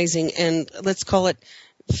organizing and, let's call it,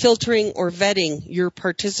 filtering or vetting your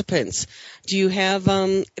participants? Do you have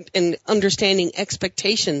an understanding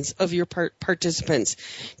expectations of your participants?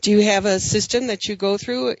 Do you have a system that you go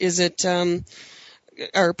through? Is it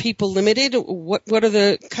are people limited? What are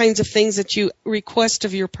the kinds of things that you request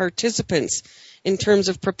of your participants in terms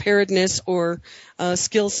of preparedness or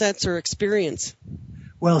skill sets or experience?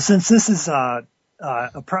 Well, since this is a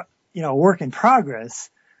work in progress,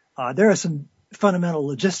 there are some fundamental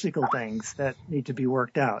logistical things that need to be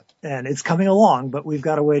worked out. And it's coming along, but we've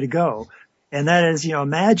got a way to go. And that is,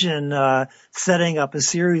 imagine setting up a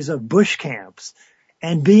series of bush camps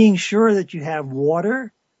and being sure that you have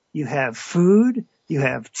water, you have food, you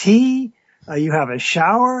have tea, you have a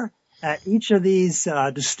shower at each of these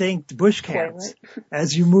distinct bush camps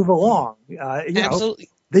as you move along. Absolutely.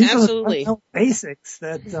 These are the basics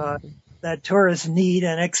that tourists need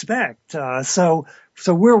and expect. So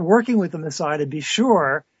we're working with the Maasai to be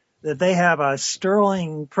sure that they have a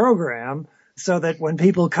sterling program so that when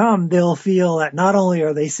people come, they'll feel that not only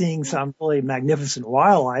are they seeing some really magnificent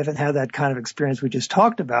wildlife and have that kind of experience we just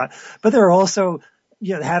talked about, but they're also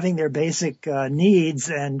having their basic needs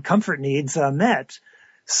and comfort needs met.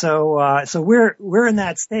 So we're in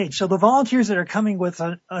that stage. So the volunteers that are coming with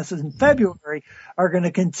us in February are going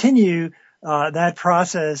to continue that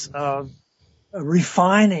process of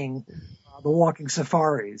refining the walking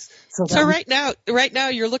safaris. So right now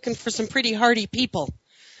you're looking for some pretty hardy people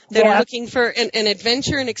that are looking for an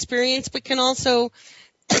adventure and experience, but can also,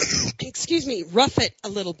 rough it a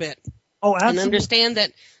little bit. Oh, absolutely. And understand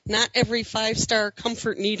that not every 5-star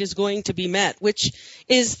comfort need is going to be met, which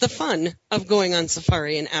is the fun of going on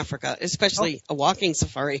safari in Africa, especially a walking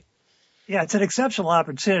safari. Yeah, it's an exceptional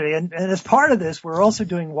opportunity. And as part of this, we're also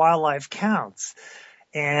doing wildlife counts.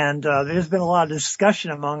 And there's been a lot of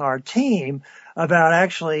discussion among our team about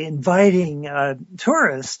actually inviting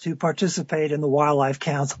tourists to participate in the wildlife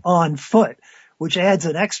counts on foot, which adds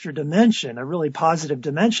an extra dimension, a really positive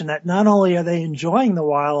dimension, that not only are they enjoying the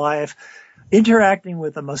wildlife, interacting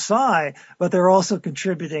with the Maasai, but they're also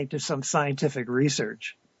contributing to some scientific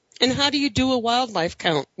research. And how do you do a wildlife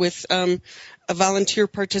count with volunteer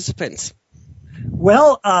participants?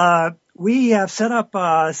 Well, we have set up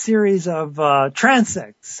a series of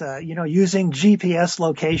transects, using GPS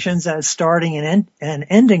locations as starting and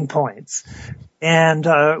ending points. And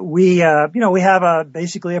we have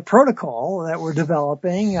basically a protocol that we're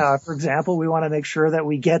developing. For example, we want to make sure that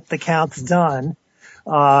we get the counts done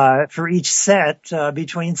for each set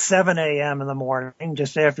between 7 a.m. in the morning,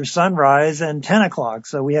 just after sunrise, and 10 o'clock.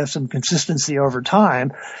 So we have some consistency over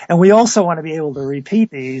time. And we also want to be able to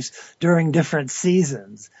repeat these during different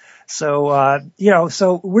seasons. So,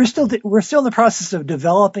 so we're still in the process of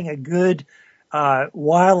developing a good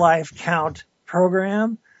wildlife count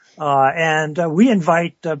program. And we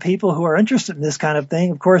invite people who are interested in this kind of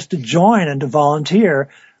thing, of course, to join and to volunteer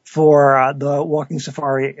for the Walking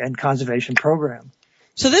Safari and Conservation Program.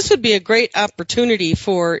 So this would be a great opportunity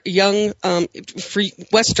for young, for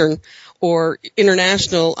Western or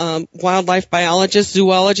international wildlife biologists,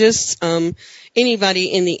 zoologists,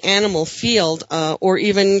 anybody in the animal field, or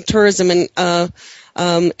even tourism and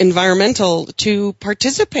environmental to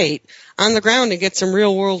participate on the ground and get some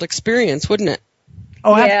real world experience, wouldn't it?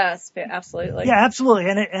 Oh, yes, absolutely. Yeah, absolutely.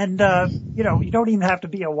 And you don't even have to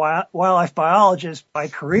be a wildlife biologist by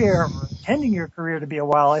career or intending your career to be a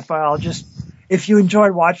wildlife biologist. If you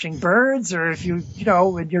enjoy watching birds, or if you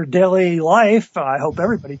in your daily life, I hope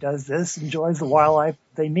everybody does this, enjoys the wildlife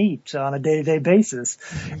they meet on a day-to-day basis.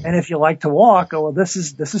 And if you like to walk, this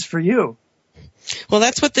is for you. Well,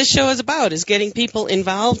 that's what this show is about, is getting people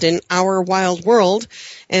involved in our wild world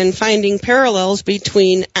and finding parallels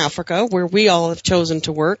between Africa, where we all have chosen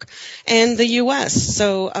to work, and the U.S.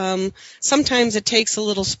 So sometimes it takes a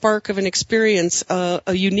little spark of an experience, a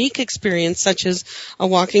unique experience such as a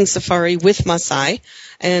walking safari with Maasai,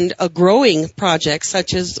 and a growing project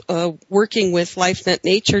such as working with LifeNet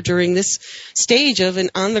Nature during this stage of an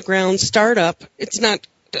on-the-ground startup. It's not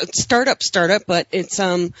startup, but it's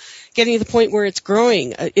getting to the point where it's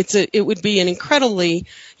growing. It would be an incredibly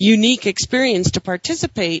unique experience to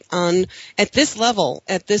participate on at this level,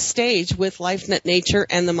 at this stage with LifeNet Nature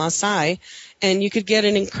and the Maasai, and you could get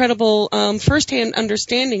an incredible firsthand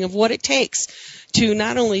understanding of what it takes to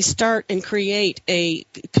not only start and create a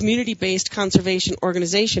community-based conservation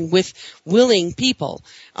organization with willing people,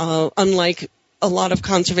 unlike a lot of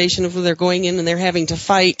conservation where they're going in and they're having to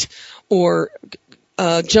fight or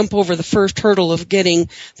jump over the first hurdle of getting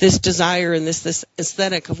this desire and this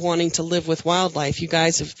aesthetic of wanting to live with wildlife. You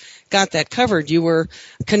guys have got that covered. You were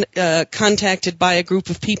contacted by a group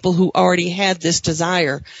of people who already had this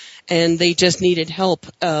desire, and they just needed help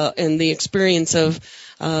and the experience of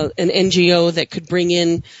an NGO that could bring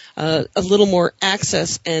in a little more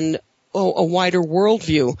access and a wider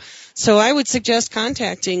worldview. So I would suggest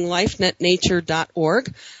contacting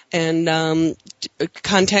lifenetnature.org and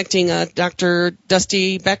contacting Dr.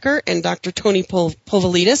 Dusti Becker and Dr. Tony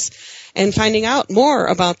Povilitis and finding out more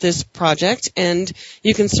about this project. And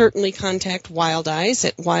you can certainly contact Wild Eyes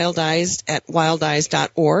at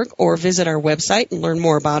wildeyes@wildeyes.org or visit our website and learn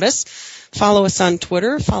more about us. Follow us on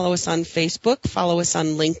Twitter, follow us on Facebook, follow us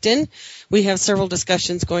on LinkedIn. We have several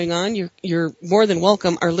discussions going on. You're more than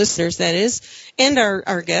welcome, our listeners, that is, and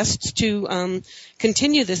our guests, to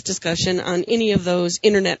continue this discussion on any of those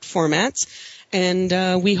internet formats.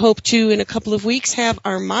 And we hope to, in a couple of weeks, have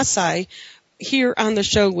our Maasai here on the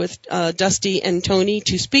show with Dusti and Tony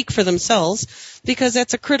to speak for themselves, because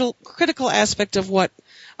that's a critical aspect of what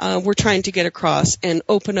we're trying to get across, and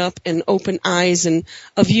open up and open eyes and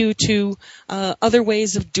a view to other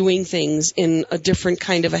ways of doing things in a different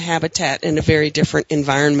kind of a habitat and a very different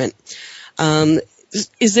environment.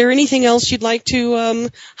 Is there anything else you'd like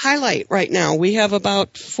to highlight right now? We have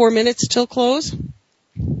about 4 minutes till close.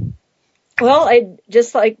 Well, I'd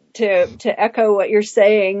just like to echo what you're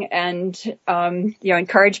saying, and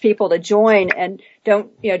encourage people to join, and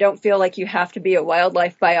don't feel like you have to be a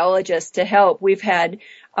wildlife biologist to help. We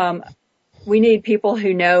need people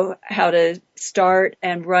who know how to start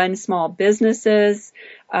and run small businesses,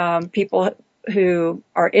 people who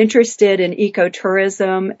are interested in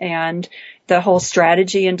ecotourism and the whole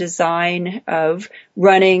strategy and design of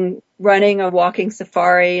running a walking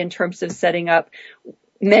safari in terms of setting up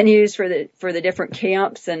menus for the different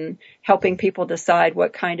camps and helping people decide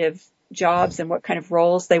what kind of jobs and what kind of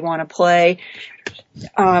roles they want to play.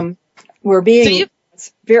 We're very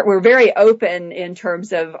open in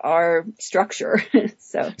terms of our structure.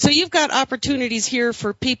 So you've got opportunities here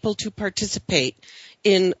for people to participate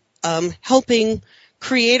in helping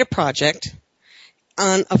create a project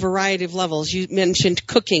on a variety of levels. You mentioned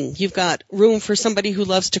cooking. You've got room for somebody who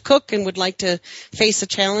loves to cook and would like to face a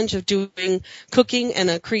challenge of doing cooking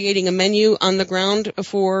and creating a menu on the ground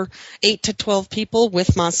for 8 to 12 people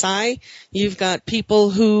with Maasai. You've got people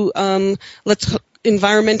who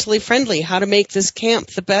environmentally friendly, how to make this camp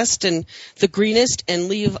the best and the greenest and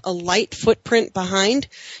leave a light footprint behind.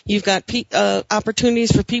 You've got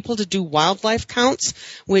opportunities for people to do wildlife counts,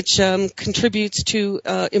 which contributes to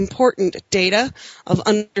important data of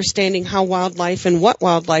understanding how wildlife and what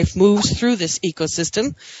wildlife moves through this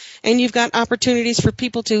ecosystem. And you've got opportunities for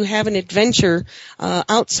people to have an adventure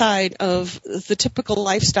outside of the typical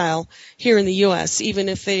lifestyle here in the U.S., even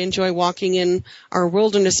if they enjoy walking in our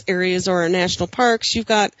wilderness areas or our national parks. You've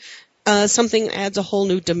got something that adds a whole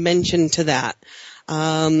new dimension to that.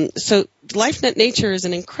 So LifeNet Nature is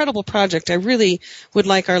an incredible project. I really would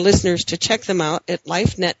like our listeners to check them out at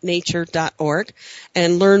lifenetnature.org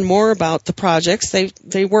and learn more about the projects.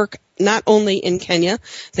 They work not only in Kenya,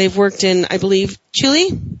 they've worked in, I believe,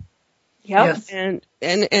 Chile. Yep. Yes.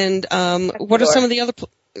 And what are some of the other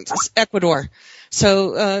Ecuador.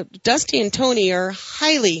 So Dusti and Tony are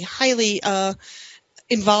highly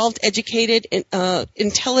involved, educated,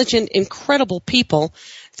 intelligent, incredible people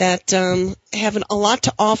that have a lot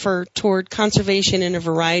to offer toward conservation in a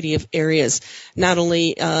variety of areas, not only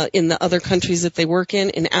in the other countries that they work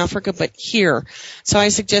in Africa, but here. So I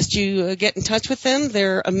suggest you get in touch with them.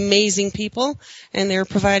 They're amazing people, and they're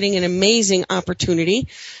providing an amazing opportunity.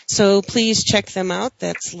 So please check them out.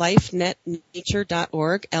 That's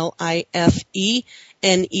lifenetnature.org,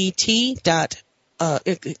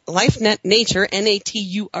 lifenetnature,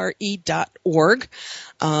 nature.org.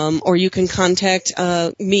 Or you can contact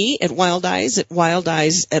me at Wild Eyes at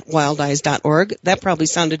wildeyes@wildeyes.org. That probably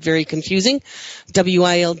sounded very confusing.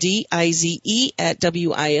 WILDIZE at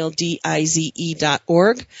WILDIZE.org.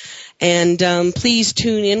 And please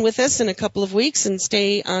tune in with us in a couple of weeks and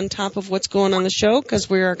stay on top of what's going on the show, because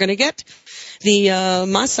we are going to get the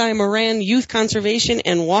Maasai Moran Youth Conservation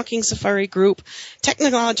and Walking Safari Group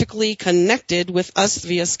technologically connected with us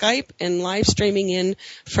via Skype and live streaming in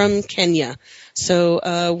from Kenya.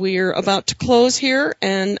 So we're about to close here,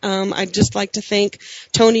 and I'd just like to thank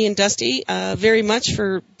Tony and Dusti very much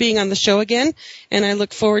for being on the show again, and I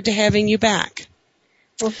look forward to having you back.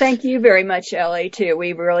 Well, thank you very much, Ellie, too.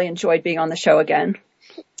 We really enjoyed being on the show again.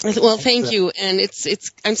 Well, thank you. And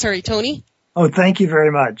I'm sorry, Tony? Oh, thank you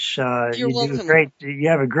very much. You're welcome. You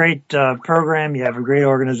have a great program. You have a great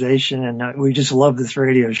organization, and we just love this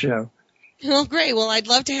radio show. Well, great. Well, I'd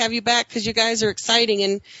love to have you back because you guys are exciting,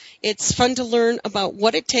 and it's fun to learn about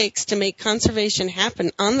what it takes to make conservation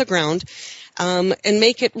happen on the ground, and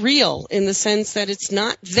make it real in the sense that it's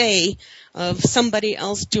not they of somebody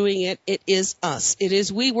else doing it. It is us. It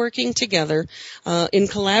is we working together in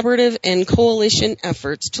collaborative and coalition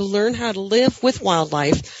efforts to learn how to live with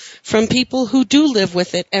wildlife from people who do live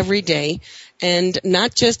with it every day and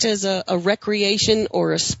not just as a recreation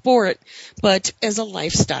or a sport, but as a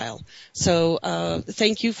lifestyle. So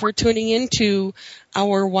thank you for tuning in to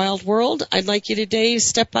Our Wild World. I'd like you today to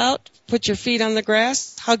step out, put your feet on the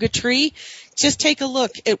grass, hug a tree. Just take a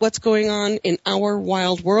look at what's going on in our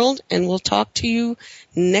wild world, and we'll talk to you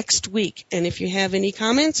next week. And if you have any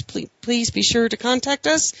comments, please be sure to contact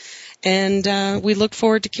us, and we look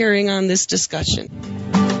forward to carrying on this discussion.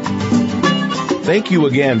 Thank you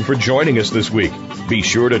again for joining us this week. Be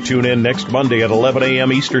sure to tune in next Monday at 11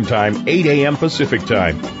 a.m. Eastern Time, 8 a.m. Pacific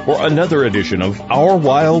Time, for another edition of Our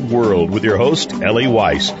Wild World with your host, Ellie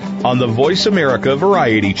Weiss, on the Voice America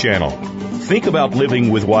Variety Channel. Think about living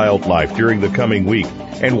with wildlife during the coming week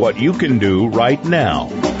and what you can do right now.